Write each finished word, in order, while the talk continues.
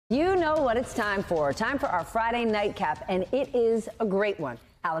You know what it's time for. Time for our Friday Nightcap, and it is a great one.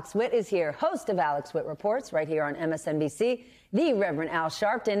 Alex Witt is here, host of Alex Witt Reports, right here on MSNBC. The Reverend Al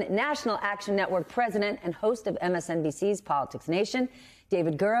Sharpton, National Action Network president and host of MSNBC's Politics Nation.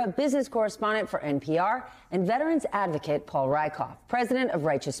 David Gura, business correspondent for NPR. And veterans advocate Paul Rieckhoff, president of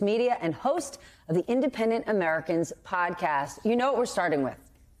Righteous Media and host of the Independent Americans podcast. You know what we're starting with.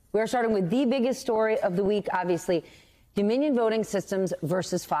 We're starting with the biggest story of the week, obviously. Dominion Voting Systems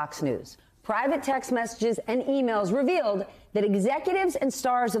versus Fox News. Private text messages and emails revealed that executives and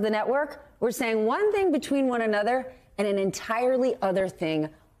stars of the network were saying one thing between one another and an entirely other thing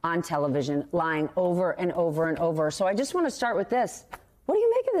on television, lying over and over and over. So I just want to start with this. What do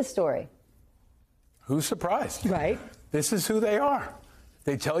you make of this story? Who's surprised? Right. This is who they are.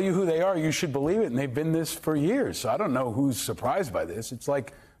 They tell you who they are, you should believe it, and they've been this for years. So I don't know who's surprised by this. It's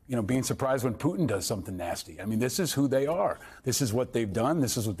like, being surprised when Putin does something nasty. I mean, this is who they are. This is what they've done.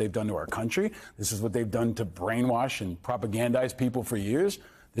 This is what they've done to our country. This is what they've done to brainwash and propagandize people for years.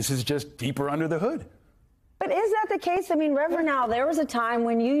 This is just deeper under the hood. But is that the case? I mean, Reverend Al, there was a time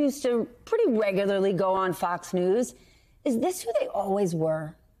when you used to pretty regularly go on Fox News. Is this who they always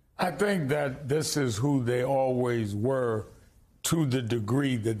were? I think that this is who they always were, to the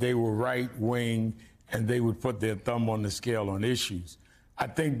degree that they were right-wing and they would put their thumb on the scale on issues. I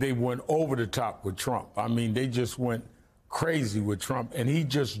think they went over the top with Trump. I mean, they just went crazy with Trump, and he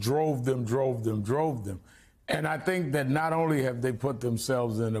just drove them. And I think that not only have they put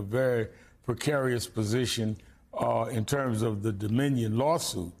themselves in a very precarious position in terms of the Dominion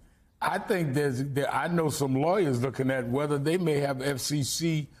lawsuit, I think I know some lawyers looking at whether they may have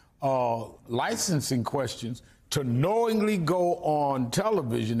FCC licensing questions to knowingly go on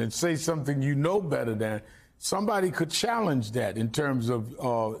television and say something you know better than. Somebody could challenge that in terms of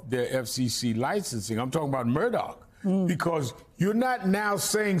their FCC licensing. I'm talking about Murdoch, because you're not now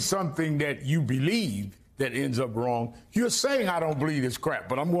saying something that you believe that ends up wrong. You're saying, I don't believe this crap,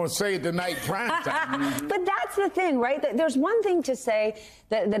 but I'm going to say it tonight, prime time. But that's the thing, right? There's one thing to say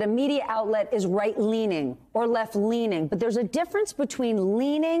that a media outlet is right-leaning or left-leaning, but there's a difference between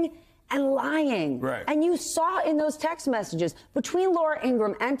leaning and lying. Right. And you saw in those text messages between Laura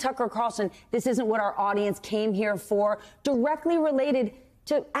Ingraham and Tucker Carlson, this isn't what our audience came here for, directly related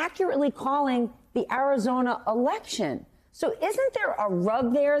to accurately calling the Arizona election. So isn't there a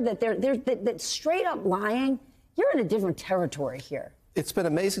rub there that straight up lying? You're in a different territory here. It's been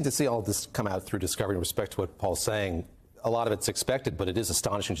amazing to see all of this come out through Discovery in respect to what Paul's saying. A lot of it's expected, but it is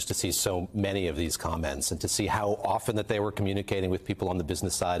astonishing just to see so many of these comments and to see how often that they were communicating with people on the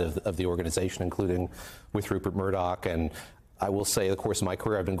business side of the organization, including with Rupert Murdoch. And I will say, of course, in my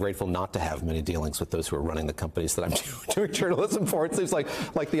career, I've been grateful not to have many dealings with those who are running the companies that I'm doing journalism for. It seems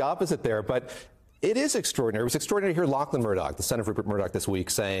like the opposite there. But it is extraordinary. It was extraordinary to hear Lachlan Murdoch, the son of Rupert Murdoch, this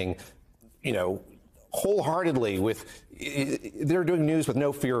week saying, wholeheartedly they're doing news with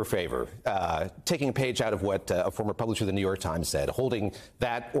no fear or favor, taking a page out of what a former publisher of the New York Times said, holding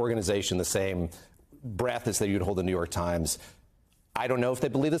that organization the same breath as they would hold the New York Times. I don't know if they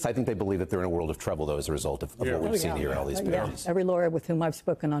believe this. I think they believe that they're in a world of trouble, though, as a result of what we've seen here in all these pages. Every lawyer with whom I've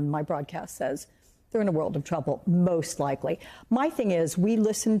spoken on my broadcast says they're in a world of trouble, most likely. My thing is, we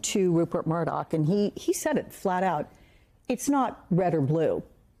listened to Rupert Murdoch, and he said it flat out. It's not red or blue.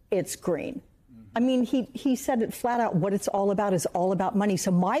 It's green. I mean, he said it flat out. What it's all about is all about money. So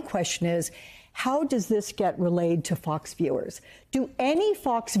my question is, how does this get relayed to Fox viewers? Do any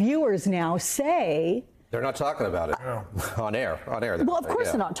Fox viewers now say... They're not talking about it on air. Well, of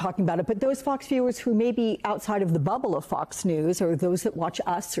course they're not talking about it. But those Fox viewers who may be outside of the bubble of Fox News, or those that watch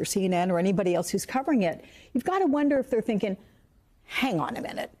us or CNN or anybody else who's covering it, you've got to wonder if they're thinking, hang on a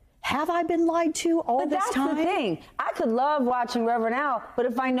minute. Have I been lied to all this time? But that's the thing. I could love watching Reverend Al, but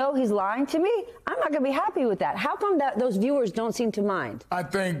if I know he's lying to me, I'm not going to be happy with that. How come that those viewers don't seem to mind? I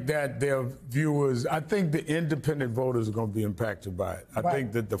think that their viewers, I think the independent voters are going to be impacted by it. I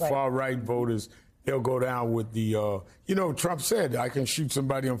think that the far-right voters, they'll go down with the, Trump said, I can shoot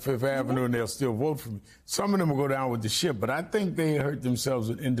somebody on Fifth Avenue and they'll still vote for me. Some of them will go down with the ship, but I think they hurt themselves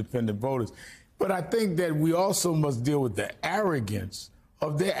with independent voters. But I think that we also must deal with the arrogance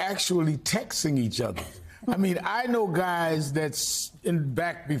of they're actually texting each other. I mean, I know guys that's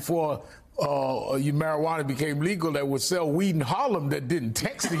back before marijuana became legal that would sell weed in Harlem that didn't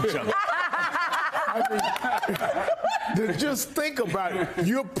text each other. I mean, just think about it.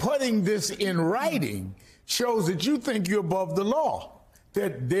 You're putting this in writing shows that you think you're above the law,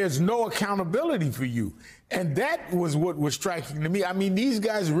 that there's no accountability for you. And that was what was striking to me. I mean, these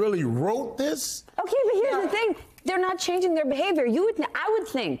guys really wrote this. Okay, but here's the thing. They're not changing their behavior. I would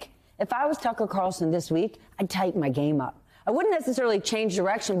think if I was Tucker Carlson this week, I'd tighten my game up. I wouldn't necessarily change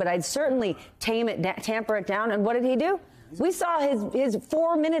direction, but I'd certainly tamper it down. And what did he do? We saw his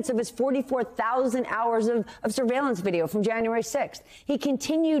 4 minutes of his 44,000 hours of surveillance video from January 6th. He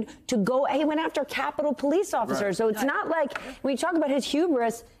continued to go. He went after Capitol police officers. Right. So it's not like when you talk about his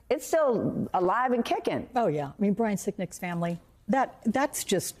hubris, it's still alive and kicking. Oh, yeah. I mean, Brian Sicknick's family, that's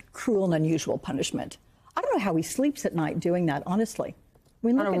just cruel and unusual punishment. I don't know how he sleeps at night doing that, honestly.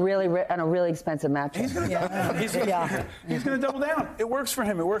 On a really expensive mattress. He's going to double down. It works for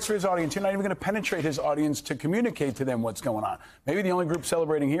him. It works for his audience. You're not even going to penetrate his audience to communicate to them what's going on. Maybe the only group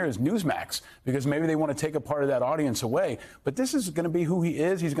celebrating here is Newsmax, because maybe they want to take a part of that audience away. But this is going to be who he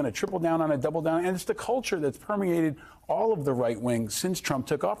is. He's going to triple down on it, double down. And it's the culture that's permeated all of the right wing since Trump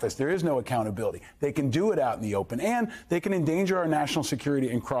took office. There is no accountability. They can do it out in the open, and they can endanger our national security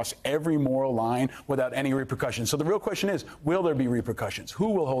and cross every moral line without any repercussions. So the real question is, will there be repercussions? Who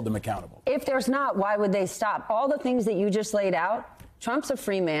will hold them accountable? If there's not, why would they stop? All the things that you just laid out, Trump's a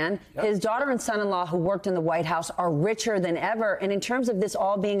free man. Yep. His daughter and son-in-law who worked in the White House are richer than ever. And in terms of this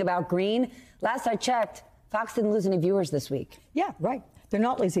all being about green, last I checked, Fox didn't lose any viewers this week. Yeah, right. They're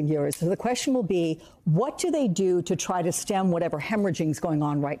not losing viewers. So the question will be, what do they do to try to stem whatever hemorrhaging is going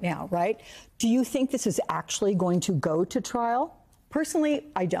on right now, right? Do you think this is actually going to go to trial? Personally,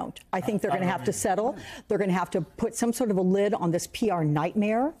 I don't. I think they're going to have to settle. They're going to have to put some sort of a lid on this PR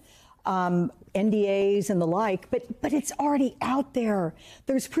nightmare, NDAs and the like, but it's already out there.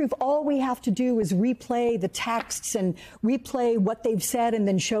 There's proof. All we have to do is replay the texts and replay what they've said and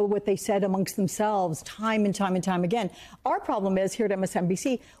then show what they said amongst themselves time and time and time again. Our problem is here at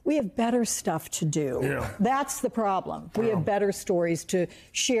MSNBC, we have better stuff to do. Yeah. That's the problem. We have better stories to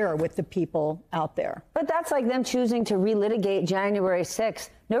share with the people out there. But that's like them choosing to relitigate January 6th.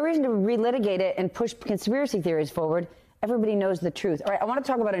 No reason to relitigate it and push conspiracy theories forward. Everybody knows the truth. All right, I want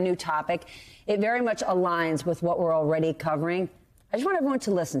to talk about a new topic. It very much aligns with what we're already covering. I just want everyone to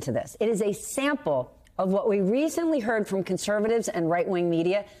listen to this. It is a sample of what we recently heard from conservatives and right-wing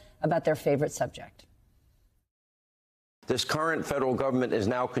media about their favorite subject. This current federal government is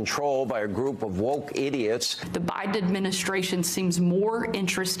now controlled by a group of woke idiots. The Biden administration seems more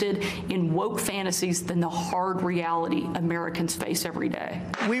interested in woke fantasies than the hard reality Americans face every day.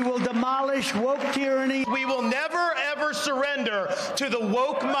 We will demolish woke tyranny. We will never, ever surrender to the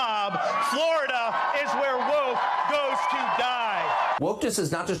woke mob. Florida is where woke goes to die. Wokeness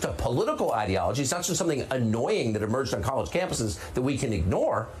is not just a political ideology. It's not just something annoying that emerged on college campuses that we can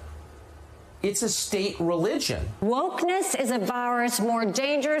ignore. It's a state religion. Wokeness is a virus more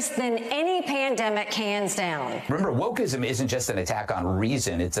dangerous than any pandemic, hands down. Remember, wokeism isn't just an attack on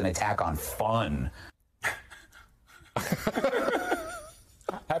reason, it's an attack on fun.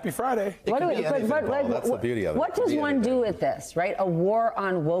 Happy Friday. That's the beauty of it. What does one do with this, right? A war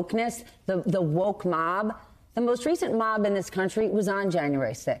on wokeness, the woke mob. The most recent mob in this country was on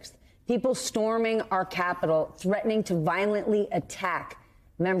January 6th. People storming our Capitol, threatening to violently attack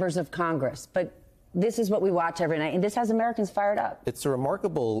members of Congress. But this is what we watch every night, and this has Americans fired up. It's a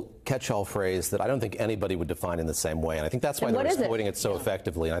remarkable catch-all phrase that I don't think anybody would define in the same way, and I think that's why they're exploiting it so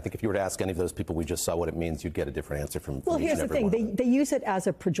effectively. And I think if you were to ask any of those people we just saw what it means, you'd get a different answer from Well, here's the thing. They use it as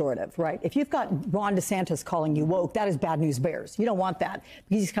a pejorative, right? If you've got Ron DeSantis calling you woke, that is bad news bears. You don't want that.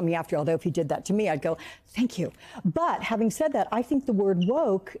 He's coming after you, although if he did that to me, I'd go, thank you. But having said that, I think the word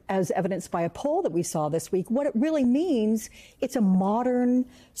woke, as evidenced by a poll that we saw this week, what it really means, it's a modern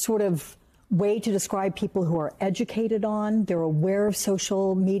sort of way to describe people who are educated on, they're aware of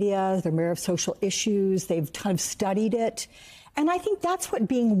social media, they're aware of social issues, they've kind of studied it. And I think that's what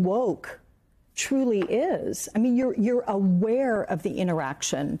being woke truly is. I mean, you're aware of the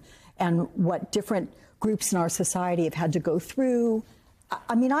interaction and what different groups in our society have had to go through.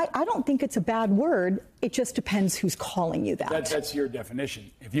 I mean, I don't think it's a bad word. It just depends who's calling you that. That's your definition.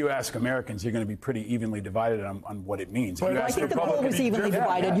 If you ask Americans, you're going to be pretty evenly divided on what it means. Well, I think the poll was evenly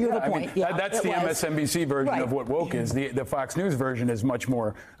divided. You have a point. That's the MSNBC version of what woke is. The Fox News version is much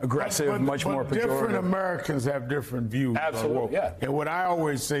more aggressive, much more pejorative. Different Americans have different views. Absolutely, on woke. yeah. And what I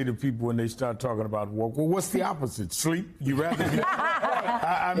always say to people when they start talking about woke, well, what's the opposite? Sleep? You rather be...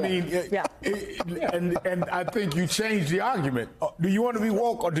 I mean, and I think you change the argument. Do you want to be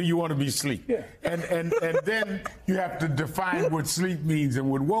woke or do you want to be sleep? Yeah. And then you have to define what sleep means and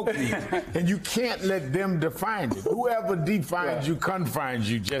what woke means. And you can't let them define it. Whoever defines you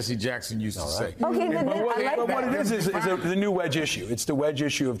confines you, Jesse Jackson used to say. Okay, but what it is the new wedge issue. It's the wedge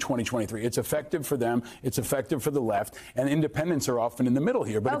issue of 2023. It's effective for them. It's effective for the left. And independents are often in the middle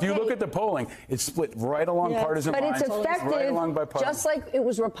here. But if you look at the polling, it's split right along partisan lines. But it's effective, right along bipartisan. just like it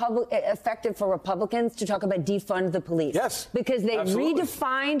was effective for Republicans to talk about defund the police. Yes. Because they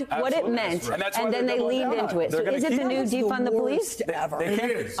redefined what it meant, and then they leaned into it. So is it the new defund the police? Ever. It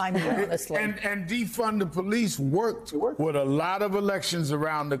is. I mean, honestly. And defund the police worked with a lot of elections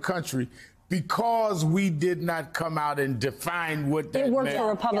around the country because we did not come out and define what that meant. It worked for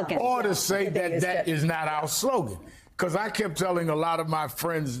Republicans. Or to say that is not our slogan. Because I kept telling a lot of my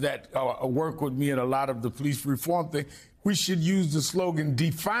friends that work with me in a lot of the police reform thing, we should use the slogan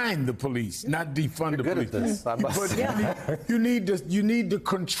 "define the police," not defund the police. But you need to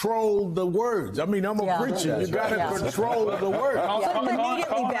control the words. I mean, I'm a preacher. You got to control the words.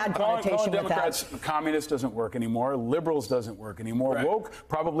 Immediately bad connotation with Democrats, that. communist doesn't work anymore. Liberals doesn't work anymore. Right. Woke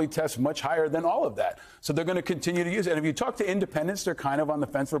probably tests much higher than all of that. So they're going to continue to use it. And if you talk to independents, they're kind of on the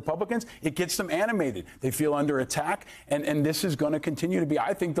fence. Republicans, it gets them animated. They feel under attack. And this is going to continue to be,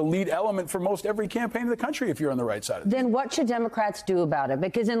 I think, the lead element for most every campaign in the country if you're on the right side of it. Then what should Democrats do about it?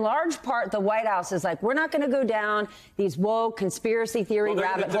 Because in large part, the White House is like, we're not going to go down these woke conspiracy theory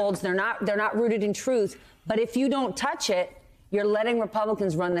rabbit holes. They're not rooted in truth. But if you don't touch it, you're letting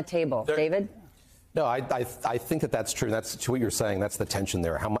Republicans run the table. David? No, I think that's true. That's to what you're saying. That's the tension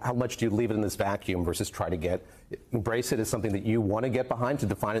there. How much do you leave it in this vacuum versus try to embrace it as something that you want to get behind, to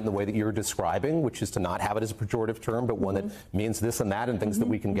define it in the way that you're describing, which is to not have it as a pejorative term, but one that means this and that and things that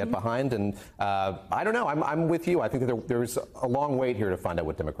we can get behind. And I don't know. I'm with you. I think that there's a long wait here to find out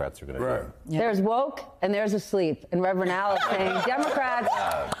what Democrats are going to do. Yeah. There's woke and there's asleep. And Reverend Al is saying, Democrats,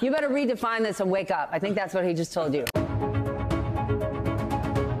 you better redefine this and wake up. I think that's what he just told you.